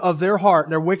imagination of their heart,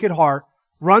 their wicked heart,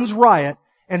 runs riot,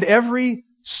 and every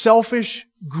selfish,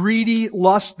 greedy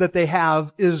lust that they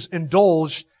have is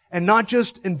indulged, and not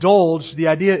just indulged, the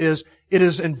idea is it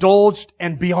is indulged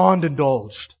and beyond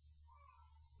indulged.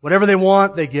 Whatever they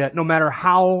want, they get, no matter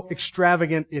how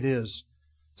extravagant it is.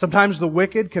 Sometimes the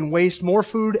wicked can waste more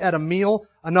food at a meal,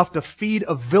 enough to feed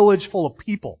a village full of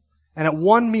people. And at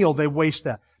one meal, they waste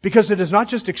that. Because it is not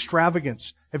just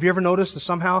extravagance. Have you ever noticed that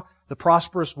somehow the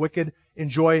prosperous wicked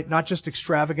enjoy not just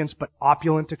extravagance, but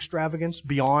opulent extravagance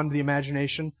beyond the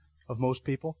imagination of most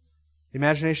people? The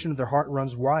imagination of their heart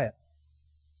runs riot.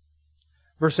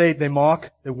 Verse 8, they mock,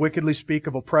 they wickedly speak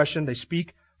of oppression, they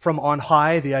speak from on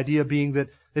high, the idea being that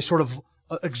they sort of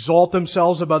exalt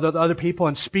themselves above other people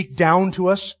and speak down to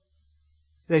us.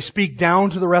 They speak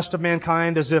down to the rest of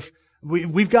mankind as if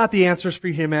we've got the answers for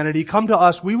humanity. Come to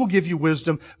us, we will give you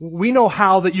wisdom. We know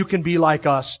how that you can be like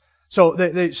us. So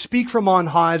they speak from on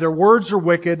high, their words are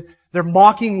wicked, they're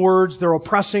mocking words, they're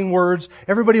oppressing words.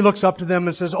 Everybody looks up to them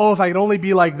and says, oh, if I could only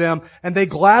be like them. And they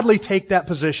gladly take that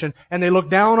position, and they look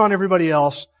down on everybody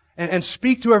else and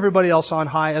speak to everybody else on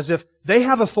high as if they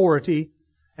have authority,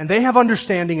 and they have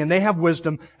understanding, and they have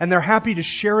wisdom, and they're happy to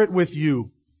share it with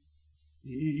you.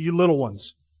 You little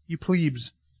ones. You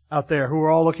plebes out there who are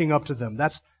all looking up to them.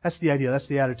 That's the idea. That's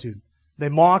the attitude. They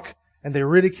mock and they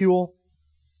ridicule.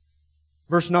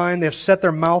 Verse 9, they have set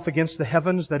their mouth against the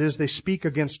heavens. That is, they speak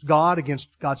against God, against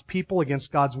God's people, against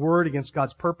God's word, against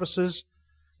God's purposes.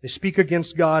 They speak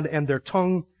against God, and their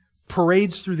tongue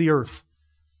parades through the earth.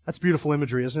 That's beautiful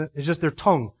imagery, isn't it? It's just their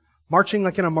tongue marching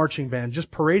like in a marching band, just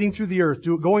parading through the earth,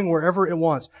 going wherever it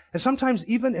wants. And sometimes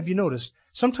even, have you noticed,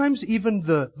 sometimes even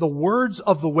the words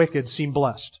of the wicked seem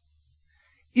blessed.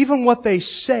 Even what they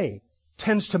say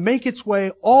tends to make its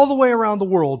way all the way around the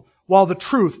world, while the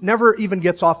truth never even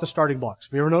gets off the starting blocks.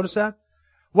 Have you ever noticed that?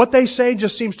 What they say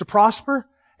just seems to prosper,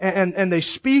 and they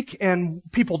speak, and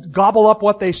people gobble up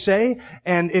what they say,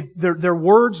 and their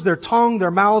words, their tongue,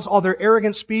 their mouths, all their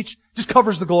arrogant speech just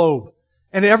covers the globe.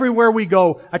 And everywhere we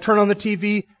go, I turn on the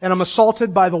TV, and I'm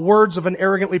assaulted by the words of an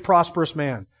arrogantly prosperous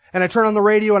man. And I turn on the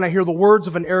radio, and I hear the words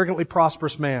of an arrogantly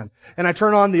prosperous man. And I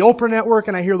turn on the Oprah network,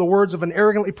 and I hear the words of an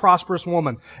arrogantly prosperous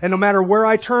woman. And no matter where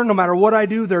I turn, no matter what I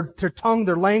do, their tongue,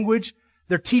 their language,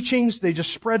 their teachings, they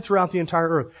just spread throughout the entire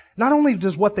earth. Not only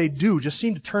does what they do just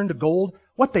seem to turn to gold,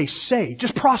 what they say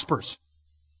just prospers.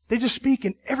 They just speak,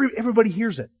 and everybody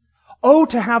hears it. Oh,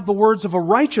 to have the words of a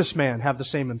righteous man have the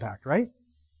same impact, right?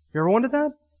 You ever wondered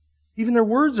that? Even their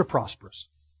words are prosperous.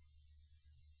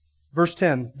 Verse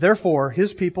 10, therefore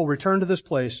his people return to this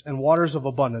place, and waters of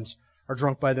abundance are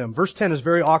drunk by them. Verse 10 is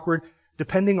very awkward.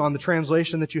 Depending on the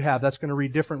translation that you have, that's going to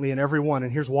read differently in every one,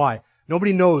 and here's why.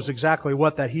 Nobody knows exactly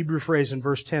what that Hebrew phrase in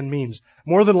verse 10 means.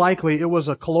 More than likely, it was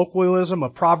a colloquialism, a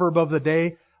proverb of the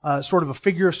day, sort of a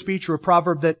figure of speech or a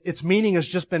proverb that its meaning has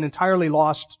just been entirely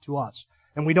lost to us,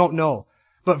 and we don't know.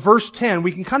 But verse 10,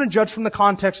 we can kind of judge from the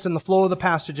context and the flow of the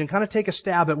passage and kind of take a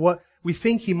stab at what we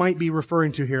think he might be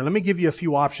referring to here. Let me give you a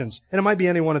few options, and it might be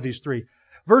any one of these three.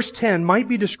 Verse 10 might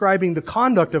be describing the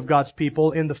conduct of God's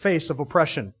people in the face of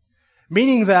oppression,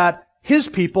 meaning that his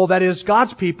people, that is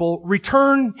God's people,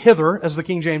 return hither, as the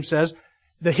King James says,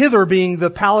 the hither being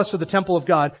the palace or the temple of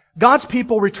God. God's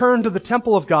people return to the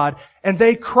temple of God, and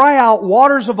they cry out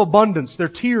waters of abundance, their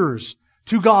tears,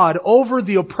 to God over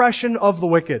the oppression of the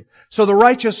wicked. So the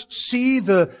righteous see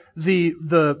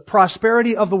the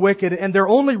prosperity of the wicked, and their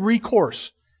only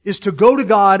recourse is to go to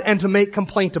God and to make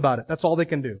complaint about it. That's all they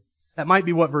can do. That might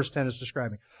be what verse 10 is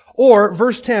describing. Or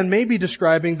verse 10 may be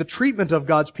describing the treatment of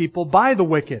God's people by the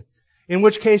wicked, in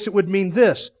which case it would mean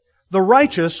this. The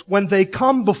righteous, when they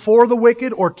come before the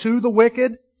wicked or to the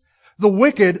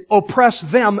wicked oppress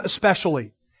them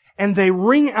especially. And they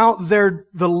wring out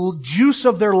the juice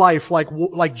of their life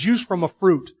like juice from a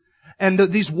fruit. And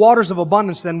these waters of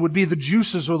abundance then would be the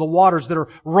juices or the waters that are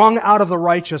wrung out of the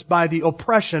righteous by the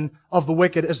oppression of the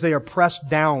wicked as they are pressed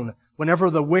down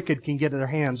whenever the wicked can get their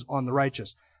hands on the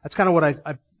righteous. That's kind of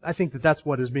what I think that's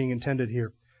what is being intended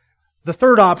here. The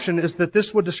third option is that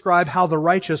this would describe how the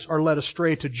righteous are led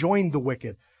astray to join the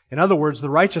wicked. In other words, the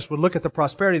righteous would look at the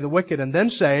prosperity of the wicked and then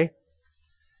say,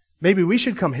 Maybe we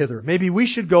should come hither. Maybe we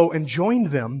should go and join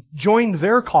them, join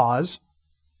their cause,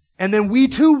 and then we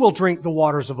too will drink the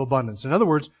waters of abundance. In other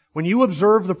words, when you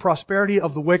observe the prosperity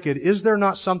of the wicked, is there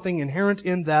not something inherent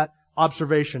in that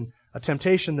observation, a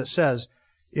temptation that says,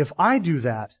 if I do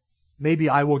that, maybe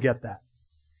I will get that.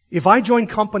 If I join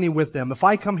company with them, if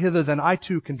I come hither, then I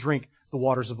too can drink the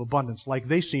waters of abundance like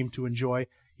they seem to enjoy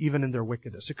even in their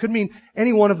wickedness. It could mean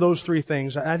any one of those three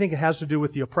things. I think it has to do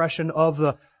with the oppression of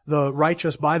the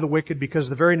righteous by the wicked, because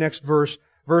the very next verse,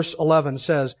 verse 11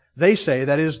 says, they say,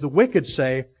 that is, the wicked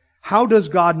say, how does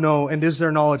God know, and is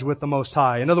there knowledge with the Most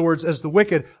High? In other words, as the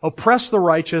wicked oppress the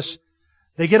righteous,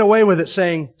 they get away with it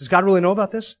saying, does God really know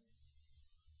about this?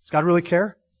 Does God really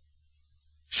care?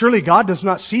 Surely God does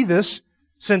not see this,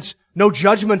 since no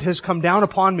judgment has come down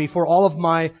upon me for all of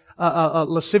my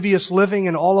lascivious living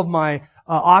and all of my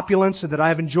opulence that I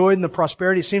have enjoyed and the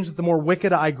prosperity. It seems that the more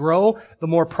wicked I grow, the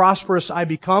more prosperous I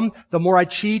become, the more I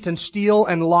cheat and steal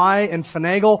and lie and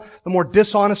finagle, the more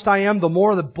dishonest I am, the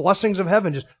more the blessings of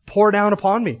heaven just pour down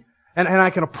upon me. And I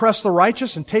can oppress the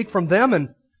righteous and take from them.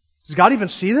 And does God even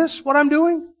see this, what I'm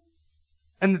doing?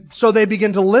 And so they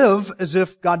begin to live as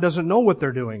if God doesn't know what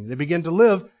they're doing. They begin to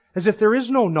live as if there is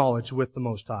no knowledge with the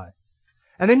Most High.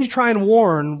 And then you try and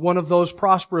warn one of those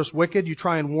prosperous wicked. You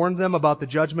try and warn them about the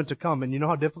judgment to come. And you know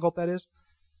how difficult that is?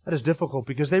 That is difficult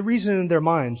because they reason in their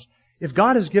minds, if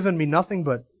God has given me nothing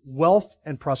but wealth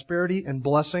and prosperity and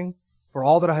blessing for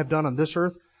all that I have done on this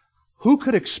earth, who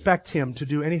could expect Him to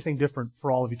do anything different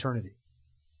for all of eternity?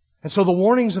 And so the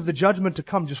warnings of the judgment to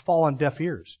come just fall on deaf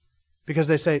ears because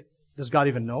they say, does God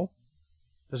even know?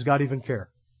 Does God even care?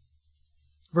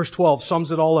 Verse 12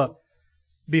 sums it all up.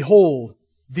 Behold,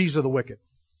 these are the wicked.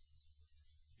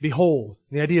 Behold.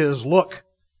 The idea is look.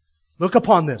 Look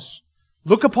upon this.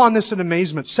 Look upon this in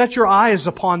amazement. Set your eyes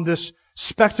upon this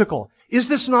spectacle. Is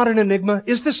this not an enigma?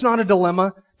 Is this not a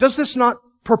dilemma? Does this not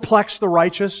perplex the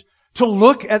righteous to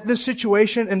look at this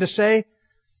situation and to say,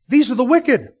 these are the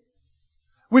wicked?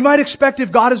 We might expect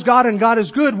if God is God and God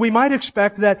is good, we might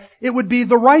expect that it would be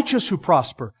the righteous who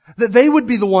prosper, that they would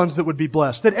be the ones that would be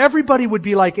blessed, that everybody would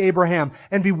be like Abraham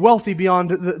and be wealthy beyond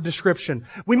the description.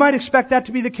 We might expect that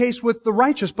to be the case with the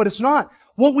righteous, but it's not.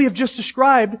 What we have just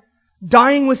described,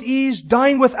 dying with ease,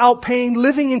 dying without pain,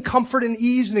 living in comfort and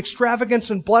ease and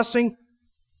extravagance and blessing.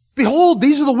 Behold,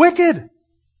 these are the wicked.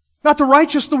 Not the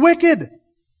righteous, the wicked.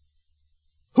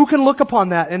 Who can look upon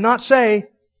that and not say,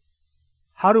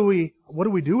 what do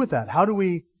we do with that? How do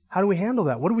we handle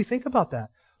that? What do we think about that?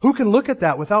 Who can look at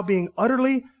that without being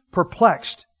utterly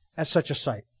perplexed at such a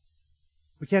sight?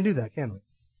 We can't do that, can we?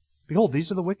 Behold,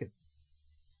 these are the wicked.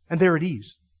 And they're at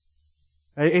ease.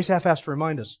 Asaph has to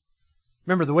remind us.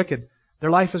 Remember, the wicked, their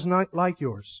life is not like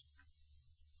yours.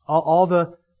 All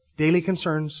the daily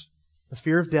concerns, the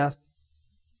fear of death.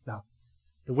 No.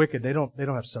 The wicked, they don't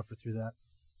have to suffer through that.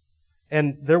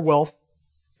 And their wealth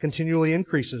continually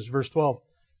increases. Verse 12.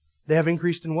 They have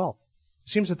increased in wealth.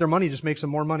 It seems that their money just makes them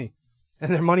more money.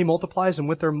 And their money multiplies, and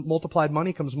with their multiplied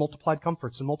money comes multiplied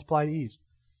comforts and multiplied ease.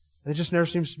 And it just never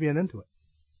seems to be an end to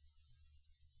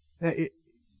it.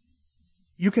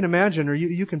 You can imagine, or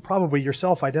you can probably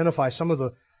yourself identify some of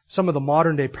the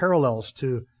modern day parallels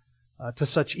to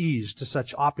such ease, to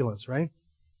such opulence, right?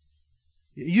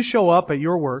 You show up at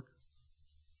your work,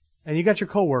 and you got your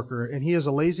coworker, and he is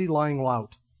a lazy, lying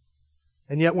lout.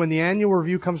 And yet when the annual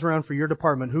review comes around for your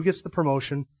department, who gets the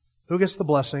promotion? Who gets the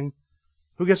blessing?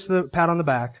 Who gets the pat on the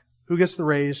back? Who gets the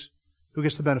raise? Who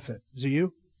gets the benefit? Is it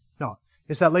you? No.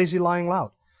 It's that lazy, lying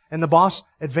lout. And the boss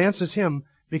advances him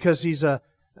because he's a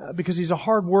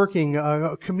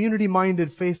hard-working,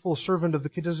 community-minded, faithful servant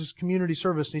does his community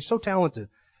service, and he's so talented.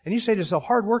 And you say to yourself,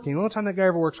 hard-working. The only time that guy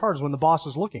ever works hard is when the boss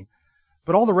is looking.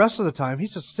 But all the rest of the time,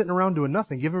 he's just sitting around doing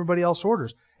nothing, giving everybody else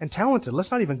orders. And talented. Let's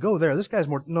not even go there. This guy's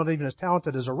not even as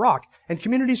talented as a rock. And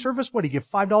community service, what, he gave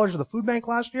 $5 to the food bank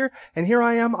last year? And here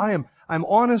I am. I'm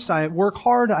honest. I work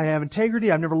hard. I have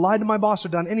integrity. I've never lied to my boss or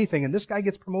done anything. And this guy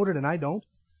gets promoted and I don't.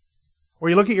 Or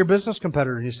you look at your business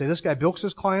competitor and you say, this guy bilks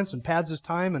his clients and pads his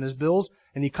time and his bills,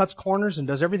 and he cuts corners and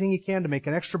does everything he can to make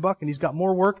an extra buck, and he's got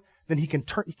more work than he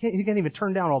can't even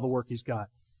turn down all the work he's got.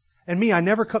 And me, I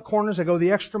never cut corners. I go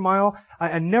the extra mile.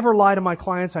 I never lie to my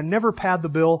clients. I never pad the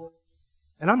bill.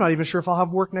 And I'm not even sure if I'll have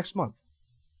work next month.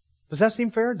 Does that seem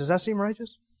fair? Does that seem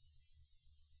righteous?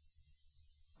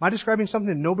 Am I describing something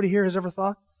that nobody here has ever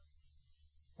thought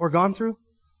or gone through?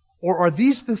 Or are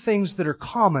these the things that are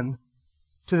common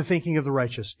to the thinking of the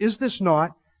righteous? Is this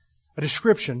not a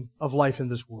description of life in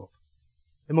this world?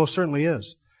 It most certainly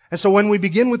is. And so when we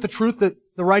begin with the truth that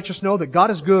the righteous know that God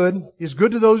is good, He is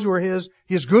good to those who are His,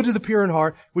 He is good to the pure in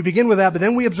heart, we begin with that, but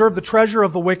then we observe the treasure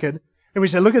of the wicked, And we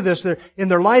say, look at this, in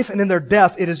their life and in their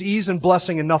death, it is ease and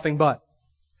blessing and nothing but.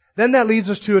 Then that leads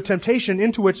us to a temptation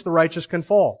into which the righteous can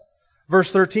fall. Verse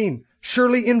 13,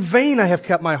 surely in vain I have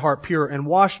kept my heart pure and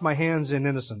washed my hands in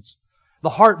innocence. The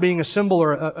heart being a symbol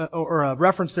or a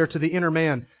reference there to the inner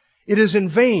man. It is in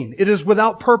vain, it is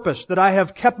without purpose that I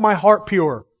have kept my heart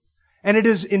pure. And it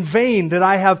is in vain that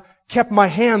I have kept my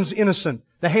hands innocent.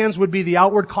 The hands would be the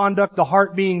outward conduct, the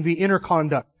heart being the inner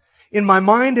conduct. In my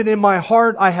mind and in my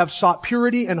heart I have sought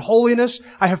purity and holiness.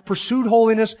 I have pursued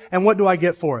holiness, and what do I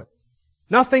get for it?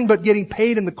 Nothing but getting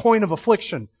paid in the coin of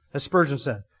affliction, as Spurgeon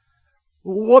said.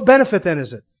 What benefit then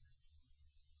is it?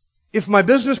 If my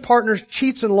business partner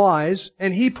cheats and lies,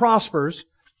 and he prospers,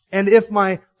 and if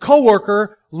my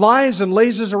coworker lies and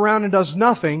lazes around and does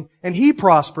nothing, and he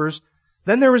prospers,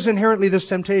 then there is inherently this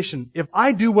temptation. If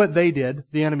I do what they did,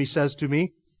 the enemy says to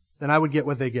me, then I would get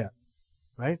what they get.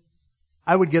 Right?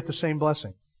 I would get the same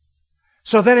blessing.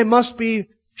 So then it must be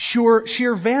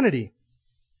sheer vanity.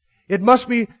 It must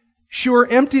be sheer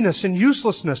emptiness and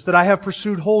uselessness that I have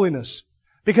pursued holiness.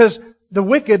 Because the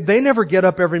wicked, they never get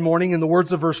up every morning, in the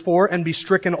words of verse 4, and be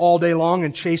stricken all day long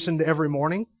and chastened every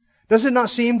morning. Does it not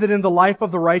seem that in the life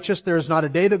of the righteous there is not a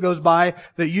day that goes by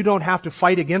that you don't have to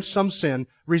fight against some sin,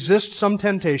 resist some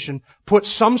temptation, put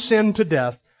some sin to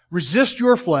death, resist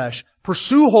your flesh,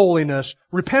 pursue holiness,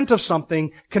 repent of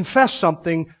something, confess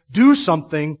something, do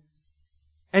something,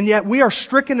 and yet we are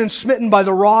stricken and smitten by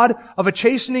the rod of a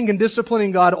chastening and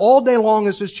disciplining God all day long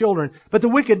as His children. But the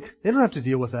wicked, they don't have to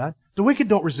deal with that. The wicked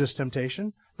don't resist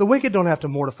temptation. The wicked don't have to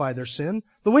mortify their sin.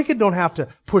 The wicked don't have to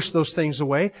push those things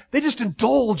away. They just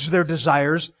indulge their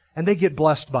desires and they get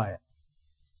blessed by it.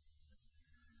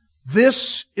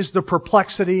 This is the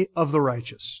perplexity of the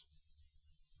righteous.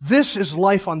 This is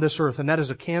life on this earth, and that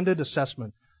is a candid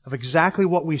assessment of exactly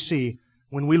what we see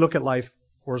when we look at life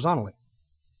horizontally.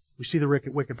 We see the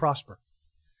wicked prosper.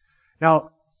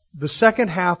 Now, the second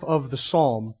half of the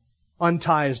psalm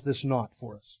unties this knot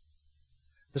for us.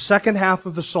 The second half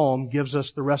of the psalm gives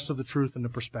us the rest of the truth and the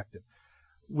perspective.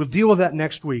 We'll deal with that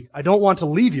next week. I don't want to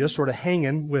leave you sort of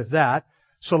hanging with that.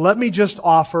 So let me just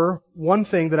offer one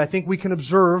thing that I think we can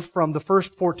observe from the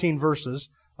first 14 verses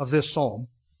of this psalm.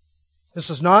 This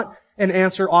is not an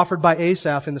answer offered by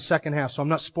Asaph in the second half, so I'm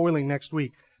not spoiling next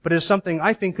week. But it is something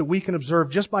I think that we can observe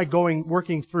just by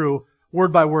working through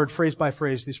word by word, phrase by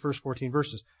phrase, these first 14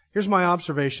 verses. Here's my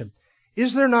observation.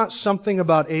 Is there not something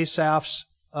about Asaph's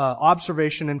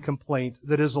observation and complaint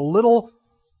that is a little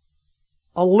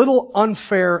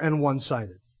unfair and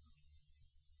one-sided?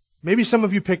 Maybe some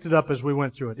of you picked it up as we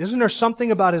went through it. Isn't there something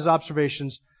about his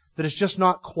observations that is just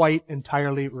not quite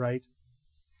entirely right?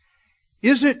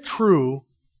 Is it true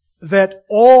that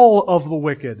all of the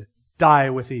wicked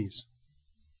die with ease?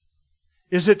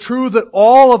 Is it true that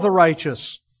all of the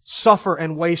righteous suffer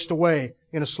and waste away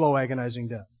in a slow, agonizing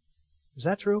death? Is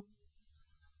that true?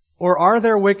 Or are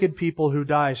there wicked people who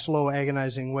die slow,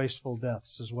 agonizing, wasteful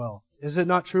deaths as well? Is it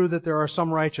not true that there are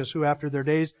some righteous who after their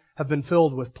days have been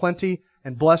filled with plenty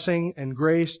and blessing and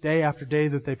grace day after day,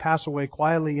 that they pass away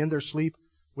quietly in their sleep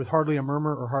with hardly a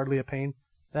murmur or hardly a pain?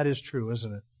 That is true,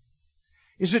 isn't it?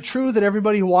 Is it true that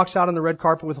everybody who walks out on the red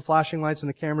carpet with the flashing lights and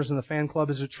the cameras and the fan club,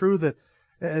 is it true that,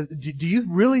 do you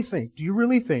really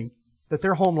think that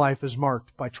their home life is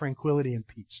marked by tranquility and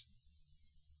peace?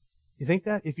 You think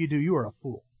that? If you do, you are a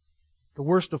fool. The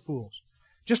worst of fools.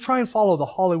 Just try and follow the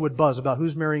Hollywood buzz about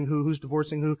who's marrying who, who's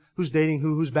divorcing who, who's dating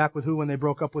who, who's back with who when they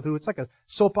broke up with who. It's like a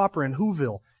soap opera in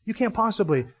Whoville. You can't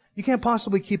possibly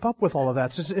keep up with all of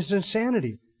that. It's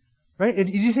insanity. Right?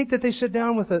 And do you think that they sit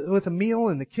down with a meal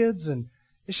and the kids and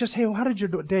it's just, hey, how did your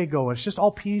day go? And it's just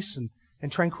all peace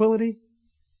and tranquility?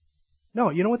 No,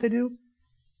 you know what they do?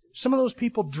 Some of those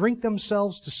people drink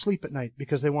themselves to sleep at night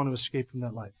because they want to escape from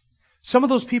that life. Some of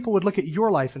those people would look at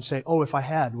your life and say, oh, if I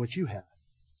had what you had.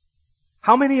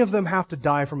 How many of them have to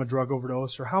die from a drug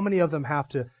overdose? Or how many of them have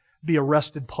to be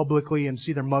arrested publicly and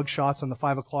see their mug shots on the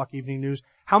 5 o'clock evening news?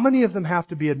 How many of them have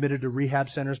to be admitted to rehab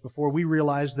centers before we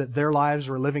realize that their lives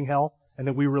are a living hell and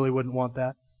that we really wouldn't want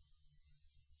that?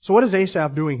 So what is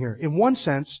Asaph doing here? In one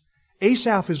sense,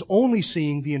 Asaph is only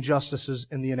seeing the injustices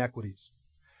and the inequities.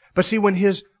 But see, when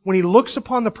he looks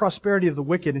upon the prosperity of the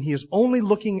wicked and he is only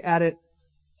looking at it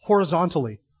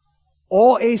horizontally,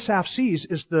 all Asaph sees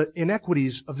is the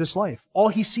inequities of this life. All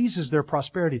he sees is their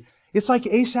prosperity. It's like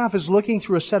Asaph is looking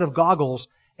through a set of goggles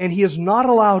and he is not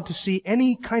allowed to see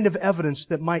any kind of evidence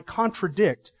that might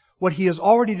contradict what he has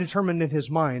already determined in his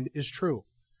mind is true.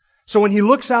 So when he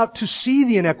looks out to see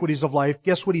the inequities of life,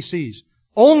 guess what he sees?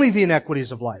 Only the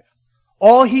inequities of life.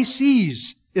 All he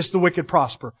sees is the wicked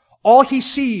prosper. All he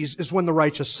sees is when the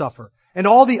righteous suffer. And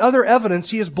all the other evidence,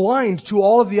 he is blind to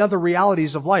all of the other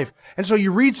realities of life. And so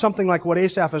you read something like what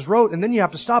Asaph has wrote, and then you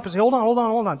have to stop and say, hold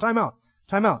on, time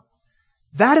out.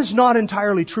 That is not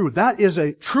entirely true. That is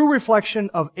a true reflection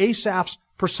of Asaph's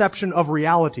perception of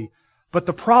reality. But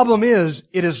the problem is,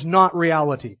 it is not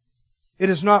reality. It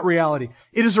is not reality.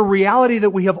 It is a reality that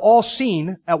we have all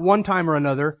seen at one time or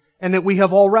another, and that we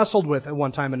have all wrestled with at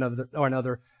one time or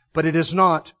another, but it is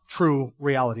not true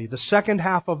reality. The second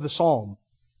half of the psalm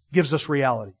gives us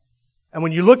reality. And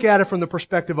when you look at it from the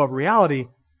perspective of reality,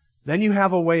 then you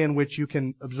have a way in which you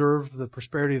can observe the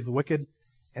prosperity of the wicked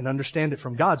and understand it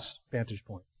from God's vantage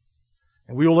point.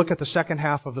 And we will look at the second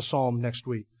half of the psalm next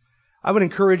week. I would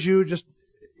encourage you, just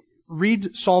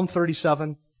read Psalm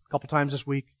 37 a couple times this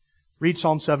week. Read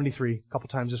Psalm 73 a couple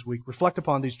times this week. Reflect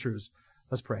upon these truths.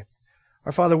 Let's pray.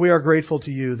 Our Father, we are grateful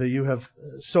to you that you have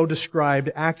so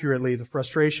described accurately the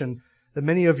frustration that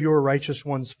many of your righteous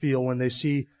ones feel when they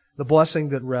see the blessing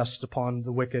that rests upon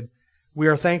the wicked. We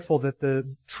are thankful that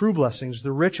the true blessings,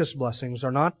 the richest blessings,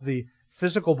 are not the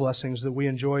physical blessings that we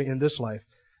enjoy in this life,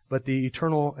 but the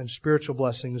eternal and spiritual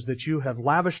blessings that you have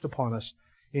lavished upon us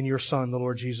in your Son, the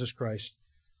Lord Jesus Christ.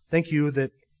 Thank you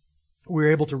that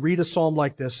we're able to read a psalm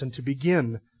like this and to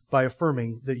begin by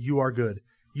affirming that you are good.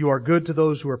 You are good to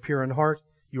those who are pure in heart.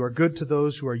 You are good to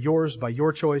those who are yours by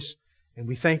your choice. And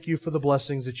we thank you for the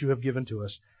blessings that you have given to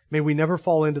us. May we never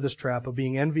fall into this trap of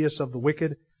being envious of the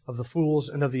wicked, of the fools,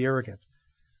 and of the arrogant,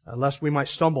 lest we might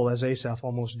stumble as Asaph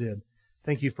almost did.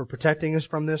 Thank you for protecting us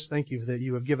from this. Thank you that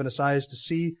you have given us eyes to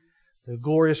see the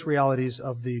glorious realities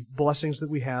of the blessings that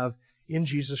we have in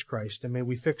Jesus Christ. And may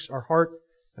we fix our heart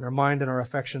and our mind and our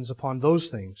affections upon those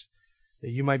things, that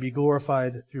you might be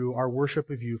glorified through our worship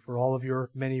of you for all of your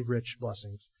many rich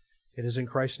blessings. It is in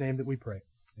Christ's name that we pray.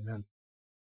 Amen.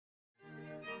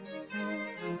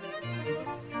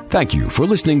 Thank you for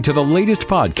listening to the latest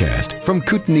podcast from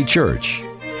Kootenai Church.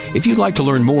 If you'd like to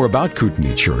learn more about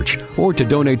Kootenai Church or to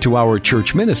donate to our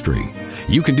church ministry,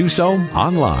 you can do so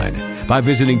online by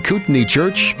visiting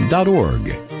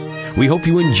kootenaichurch.org. We hope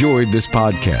you enjoyed this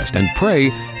podcast and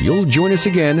pray you'll join us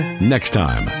again next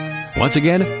time. Once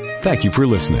again, thank you for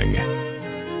listening.